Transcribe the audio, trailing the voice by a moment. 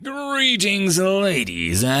Greetings,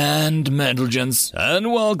 ladies and gents,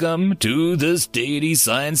 and welcome to this daily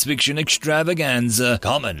science fiction extravaganza,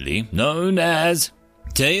 commonly known as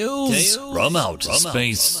Tales from Outer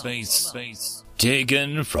Space.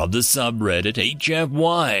 Taken from the subreddit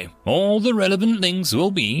HFY. All the relevant links will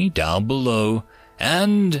be down below.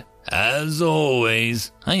 And, as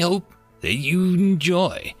always, I hope that you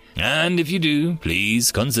enjoy. And if you do,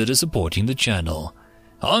 please consider supporting the channel.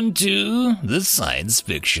 On to the science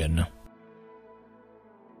fiction.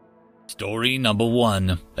 Story number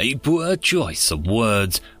 1. A poor choice of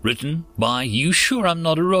words, written by You Sure I'm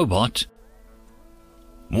Not a Robot?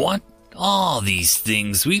 What are these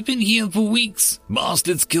things? We've been here for weeks.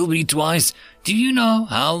 Bastards killed me twice. Do you know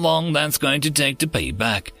how long that's going to take to pay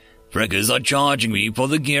back? Frickers are charging me for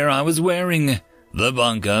the gear I was wearing. The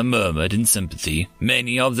bunker murmured in sympathy.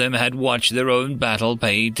 Many of them had watched their own battle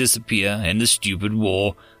pay disappear in the stupid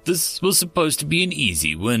war. This was supposed to be an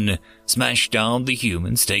easy win. Smash down the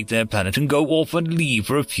humans, take their planet, and go off and leave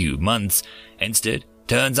for a few months. Instead,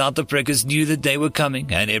 turns out the frickers knew that they were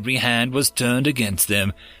coming, and every hand was turned against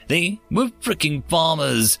them. They were fricking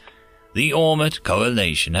farmers. The Ormut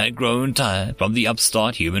Coalition had grown tired from the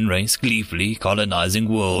upstart human race gleefully colonizing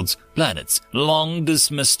worlds, planets long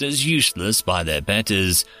dismissed as useless by their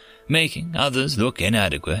betters, making others look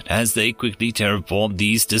inadequate as they quickly terraformed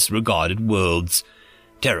these disregarded worlds.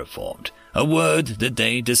 Terraformed, a word that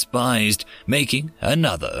they despised, making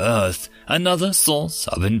another Earth, another source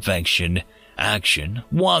of infection. Action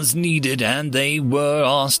was needed, and they were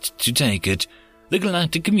asked to take it. The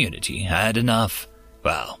galactic community had enough.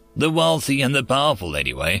 Well, the wealthy and the powerful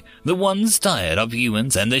anyway, the ones tired of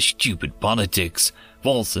humans and their stupid politics.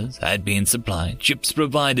 Forces had been supplied, ships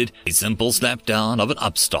provided, a simple slapdown of an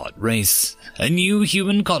upstart race. A new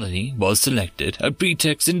human colony was selected, a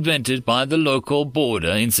pretext invented by the local border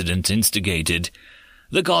incident instigated.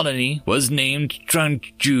 The colony was named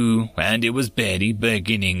Tranju, and it was barely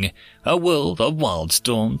beginning. A world of wild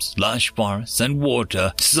storms, lush forests, and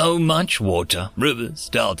water. So much water. Rivers,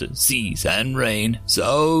 deltas, seas, and rain.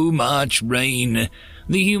 So much rain.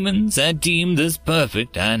 The humans had deemed this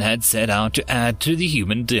perfect and had set out to add to the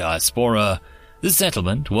human diaspora. The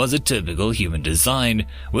settlement was a typical human design,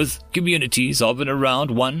 with communities of around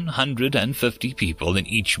 150 people in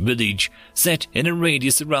each village, set in a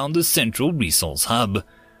radius around the central resource hub.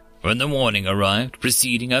 When the morning arrived,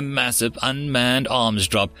 preceding a massive unmanned arms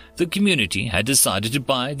drop, the community had decided to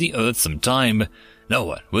buy the Earth some time. No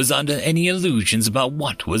one was under any illusions about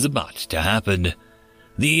what was about to happen.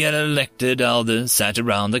 The elected elders sat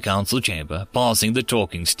around the council chamber, passing the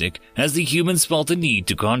talking stick as the humans felt the need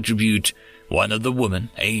to contribute. One of the women,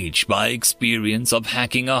 aged by experience of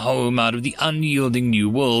hacking a home out of the unyielding new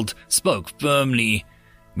world, spoke firmly.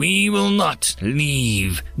 "We will not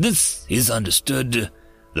leave. This is understood."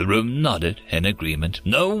 The room nodded in agreement.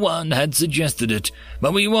 No one had suggested it,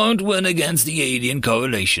 but we won't win against the alien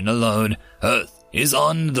coalition alone. Earth is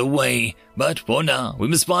on the way, but for now we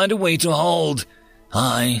must find a way to hold.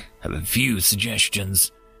 I have a few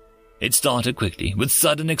suggestions. It started quickly, with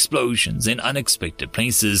sudden explosions in unexpected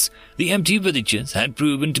places. The empty villages had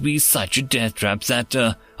proven to be such a death trap that,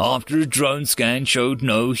 after a drone scan showed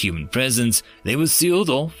no human presence, they were sealed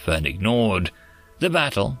off and ignored. The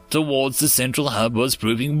battle towards the central hub was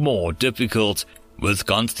proving more difficult. With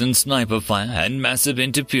constant sniper fire and massive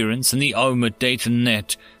interference in the Ormut data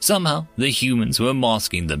net, somehow the humans were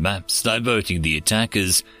masking the maps, diverting the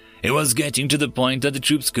attackers. It was getting to the point that the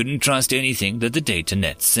troops couldn't trust anything that the data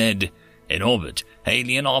net said. In orbit,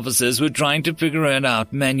 alien officers were trying to figure it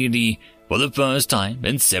out manually for the first time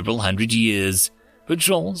in several hundred years.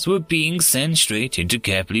 Patrols were being sent straight into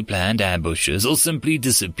carefully planned ambushes or simply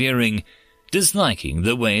disappearing. Disliking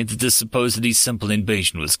the way that the supposedly simple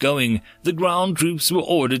invasion was going, the ground troops were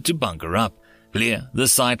ordered to bunker up, clear the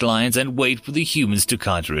sight lines, and wait for the humans to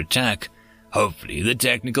counterattack. Hopefully the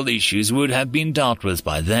technical issues would have been dealt with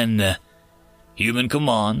by then. Human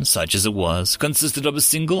command, such as it was, consisted of a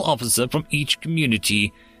single officer from each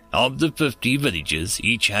community. Of the 50 villages,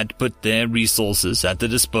 each had put their resources at the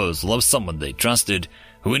disposal of someone they trusted,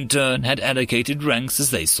 who in turn had allocated ranks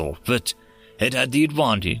as they saw fit. It had the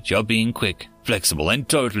advantage of being quick, flexible, and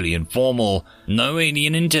totally informal. No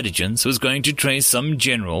alien intelligence was going to trace some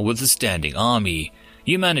general with a standing army.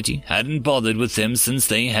 Humanity hadn't bothered with them since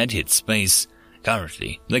they had hit space.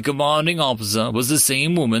 Currently, the commanding officer was the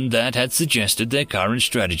same woman that had suggested their current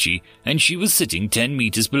strategy, and she was sitting 10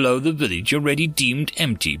 meters below the village already deemed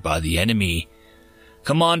empty by the enemy.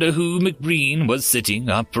 Commander Hugh McBreen was sitting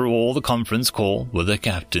up for all the conference call with the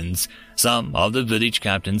captains. Some of the village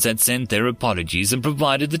captains had sent their apologies and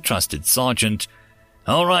provided the trusted sergeant.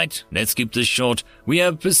 All right, let's keep this short. We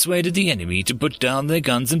have persuaded the enemy to put down their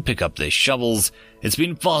guns and pick up their shovels. It's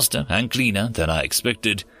been faster and cleaner than I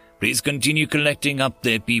expected. Please continue collecting up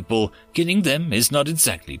their people. Killing them is not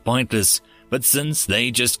exactly pointless. But since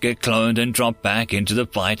they just get cloned and drop back into the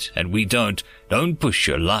fight and we don't push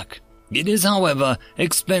your luck. It is, however,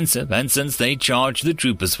 expensive, and since they charge the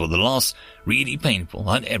troopers for the loss, really painful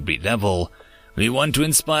on every level. We want to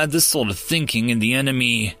inspire this sort of thinking in the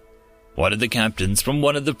enemy. One of the captains from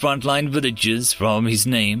one of the frontline villages from his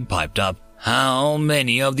name piped up. How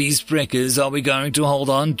many of these prickers are we going to hold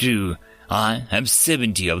on to? I have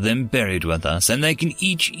 70 of them buried with us, and they can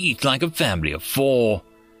each eat like a family of 4.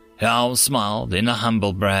 Hal smiled in a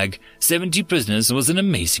humble brag. 70 prisoners was an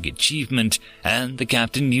amazing achievement, and the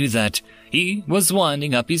captain knew that. He was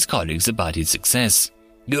winding up his colleagues about his success.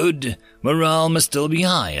 Good. Morale must still be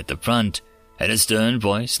high at the front. In a stern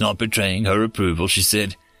voice, not betraying her approval, she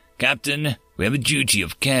said, Captain, we have a duty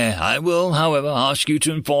of care. I will, however, ask you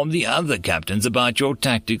to inform the other captains about your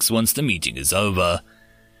tactics once the meeting is over.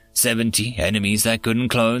 70 enemies that couldn't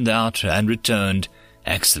clone out and returned.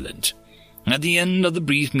 Excellent. At the end of the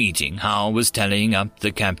brief meeting, Hal was tallying up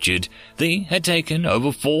the captured. They had taken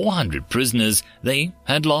over 400 prisoners. They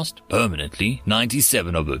had lost permanently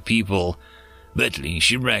 97 of her people. Bitterly,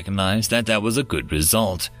 she recognized that was a good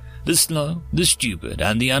result. The slow, the stupid,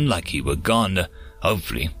 and the unlucky were gone.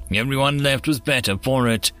 Hopefully, everyone left was better for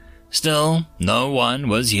it. Still, no one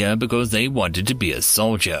was here because they wanted to be a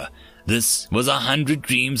soldier. This was 100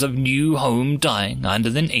 dreams of new home dying under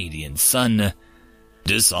an alien sun.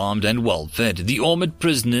 Disarmed and well-fed, the Ormond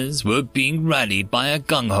prisoners were being rallied by a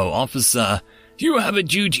gung-ho officer. You have a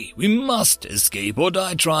duty. We must escape or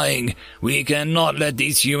die trying. We cannot let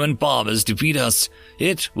these human barbers defeat us.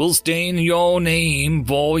 It will stain your name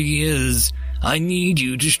for years. I need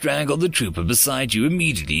you to strangle the trooper beside you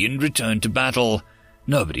immediately and return to battle.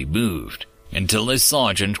 Nobody moved, until a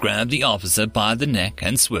sergeant grabbed the officer by the neck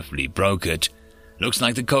and swiftly broke it. Looks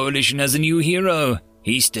like the coalition has a new hero.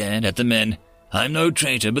 He stared at the men. I'm no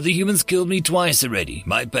traitor, but the humans killed me twice already.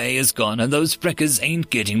 My pay is gone, and those prickers ain't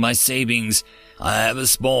getting my savings. I have a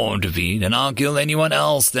spawn to feed, and I'll kill anyone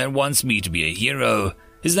else that wants me to be a hero.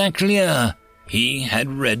 Is that clear? He had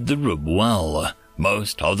read the room well.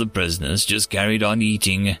 Most of the prisoners just carried on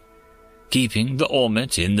eating. Keeping the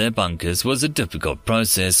Ormet in their bunkers was a difficult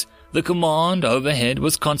process. The command overhead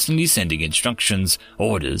was constantly sending instructions,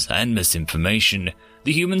 orders, and misinformation.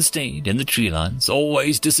 The humans stayed in the tree lines,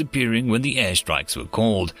 always disappearing when the airstrikes were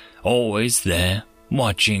called, always there,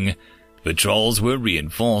 watching. Patrols were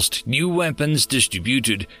reinforced, new weapons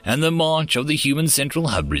distributed, and the march of the human central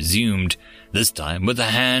hub resumed, this time with the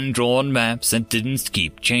hand-drawn maps that didn't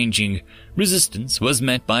keep changing. Resistance was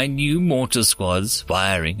met by new mortar squads,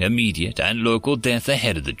 firing immediate and local death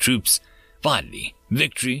ahead of the troops. Finally,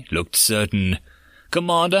 victory looked certain.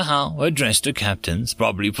 Commander Howe addressed her captains,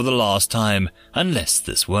 probably for the last time, unless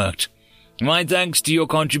this worked. My thanks to your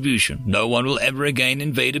contribution. No one will ever again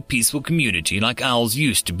invade a peaceful community like ours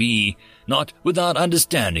used to be, not without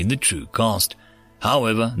understanding the true cost.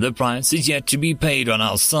 However, the price is yet to be paid on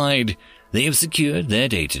our side. They have secured their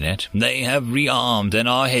datanet. They have rearmed and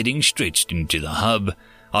are heading straight into the hub.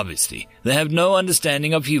 Obviously, they have no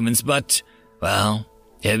understanding of humans, but, well,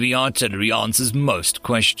 heavy artillery answers most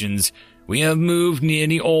questions. We have moved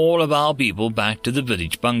nearly all of our people back to the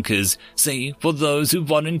village bunkers, save for those who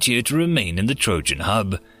volunteered to remain in the Trojan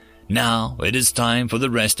hub. Now it is time for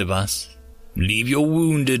the rest of us. Leave your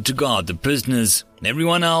wounded to guard the prisoners.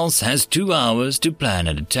 Everyone else has 2 hours to plan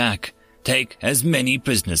an attack. Take as many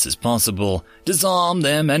prisoners as possible. Disarm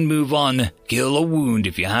them and move on. Kill or wound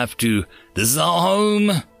if you have to. This is our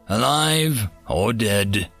home, alive or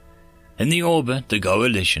dead. In the orbit, the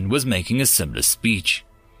coalition was making a similar speech.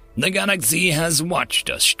 The galaxy has watched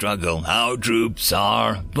us struggle. Our troops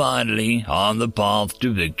are finally on the path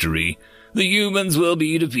to victory. The humans will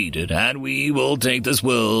be defeated, and we will take this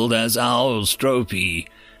world as our trophy.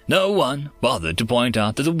 No one bothered to point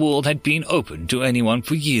out that the world had been open to anyone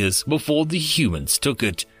for years before the humans took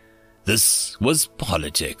it. This was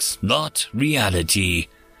politics, not reality.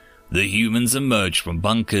 The humans emerged from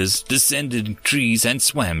bunkers, descended in trees, and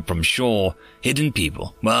swam from shore. Hidden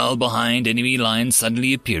people, well behind enemy lines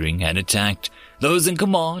suddenly appearing and attacked. Those in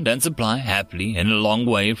command and supply, happily and a long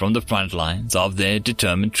way from the front lines of their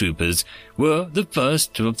determined troopers, were the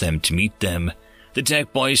first of them to meet them. The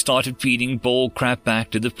tech boys started feeding bull crap back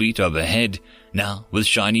to the fleet overhead, now with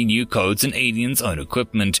shiny new codes and aliens' own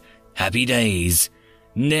equipment. Happy days.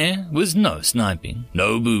 There was no sniping,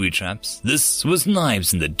 no booby traps. This was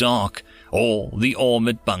knives in the dark. All the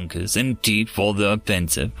Ormond bunkers emptied for the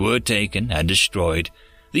offensive were taken and destroyed.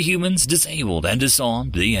 The humans disabled and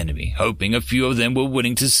disarmed the enemy, hoping a few of them were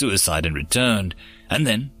willing to suicide and returned, and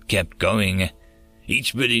then kept going.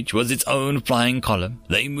 Each village was its own flying column.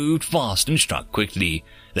 They moved fast and struck quickly.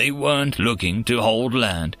 They weren't looking to hold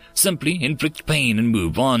land, simply inflict pain and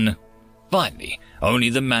move on. Finally, only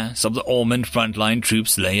the mass of the Ormond frontline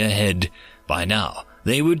troops lay ahead. By now,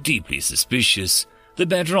 they were deeply suspicious. The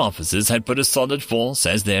better officers had put a solid force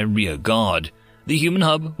as their rear guard. The human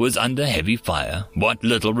hub was under heavy fire, what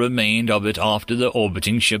little remained of it after the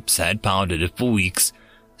orbiting ships had pounded it for weeks.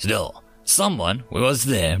 Still, someone was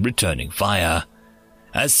there returning fire.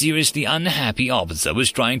 A seriously unhappy officer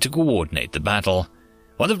was trying to coordinate the battle.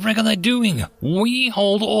 What the frick are they doing? We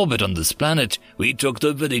hold orbit on this planet. We took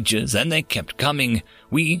the villages and they kept coming.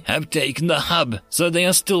 We have taken the hub, so they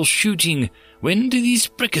are still shooting. When do these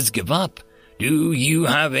prickers give up? Do you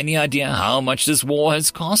have any idea how much this war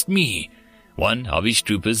has cost me? One of his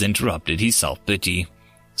troopers interrupted his self-pity.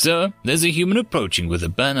 Sir, there's a human approaching with a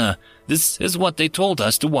banner. This is what they told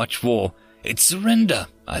us to watch for. It's surrender,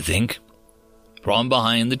 I think. From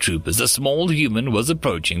behind the troopers, a small human was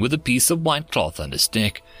approaching with a piece of white cloth on a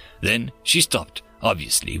stick. Then she stopped,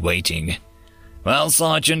 obviously waiting. Well,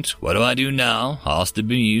 Sergeant, what do I do now? Asked the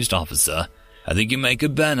bemused officer. I think you make a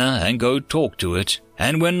banner and go talk to it.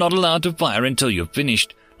 And we're not allowed to fire until you're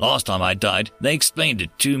finished. Last time I died, they explained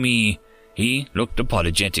it to me. He looked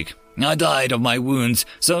apologetic. I died of my wounds,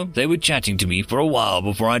 so they were chatting to me for a while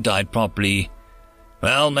before I died properly.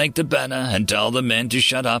 Well, make the banner and tell the men to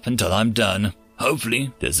shut up until I'm done.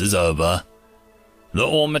 Hopefully, this is over. The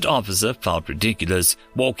Ormond officer felt ridiculous,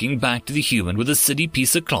 walking back to the human with a silly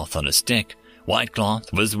piece of cloth on a stick. White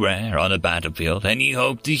cloth was rare on a battlefield, and he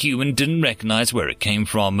hoped the human didn't recognize where it came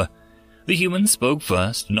from. The human spoke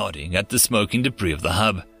first, nodding at the smoking debris of the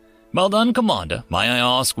hub. Well done, Commander. May I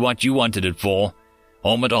ask what you wanted it for?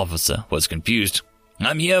 Ormond officer was confused.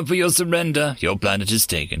 I'm here for your surrender. Your planet is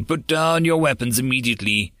taken. Put down your weapons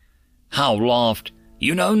immediately. Howe laughed.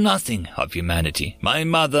 You know nothing of humanity. My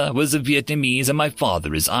mother was a Vietnamese and my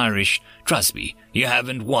father is Irish. Trust me, you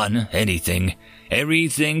haven't won anything.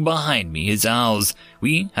 Everything behind me is ours.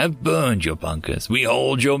 We have burned your bunkers. We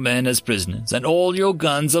hold your men as prisoners, and all your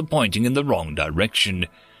guns are pointing in the wrong direction.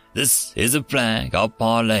 This is a flag of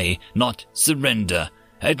parley, not surrender.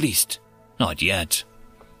 At least, not yet.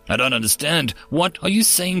 I don't understand. What are you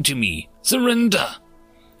saying to me? Surrender!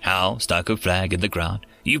 Howe stuck a flag in the ground.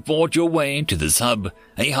 You fought your way into this hub,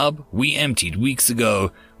 a hub we emptied weeks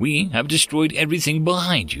ago. We have destroyed everything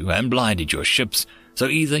behind you and blinded your ships, so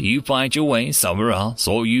either you fight your way somewhere else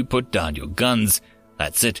or you put down your guns.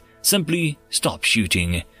 That's it. Simply stop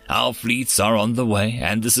shooting. Our fleets are on the way,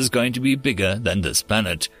 and this is going to be bigger than this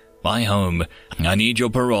planet. My home. I need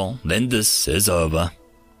your parole, then this is over.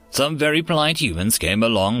 Some very polite humans came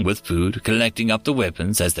along with food, collecting up the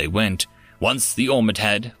weapons as they went. Once the Ormond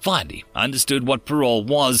had finally understood what parole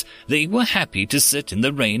was, they were happy to sit in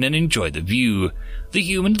the rain and enjoy the view. The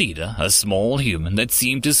human leader, a small human that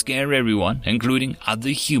seemed to scare everyone, including other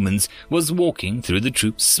humans, was walking through the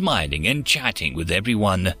troops smiling and chatting with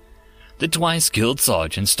everyone. The twice-killed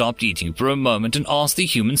sergeant stopped eating for a moment and asked the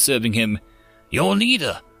human serving him, Your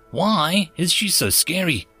leader, why is she so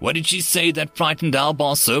scary? What did she say that frightened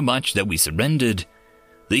Albar so much that we surrendered?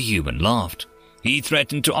 The human laughed. He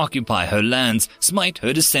threatened to occupy her lands, smite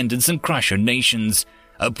her descendants, and crush her nations.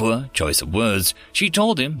 A poor choice of words. She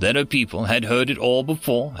told him that her people had heard it all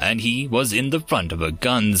before, and he was in the front of her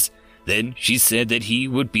guns. Then she said that he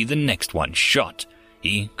would be the next one shot.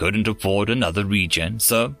 He couldn't afford another regen,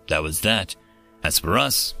 so that was that. As for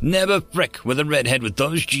us, never frick with a redhead with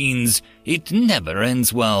those genes. It never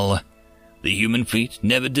ends well. The human fleet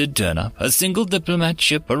never did turn up. A single diplomat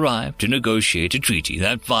ship arrived to negotiate a treaty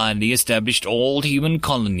that finally established all human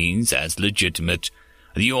colonies as legitimate.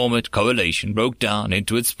 The Ormond coalition broke down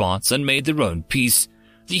into its parts and made their own peace.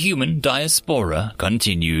 The human diaspora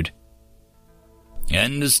continued.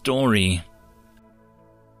 End of story.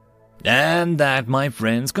 And that, my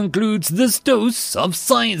friends, concludes this dose of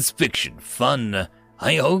science fiction fun.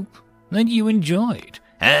 I hope that you enjoyed.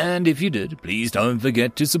 And if you did, please don't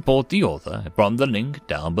forget to support the author from the link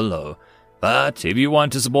down below. But if you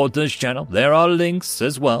want to support this channel, there are links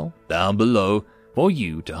as well down below for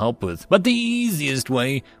you to help with. But the easiest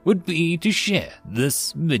way would be to share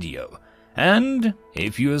this video. And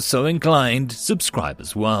if you are so inclined, subscribe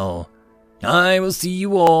as well. I will see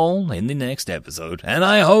you all in the next episode, and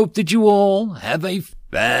I hope that you all have a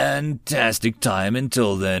fantastic time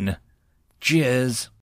until then. Cheers.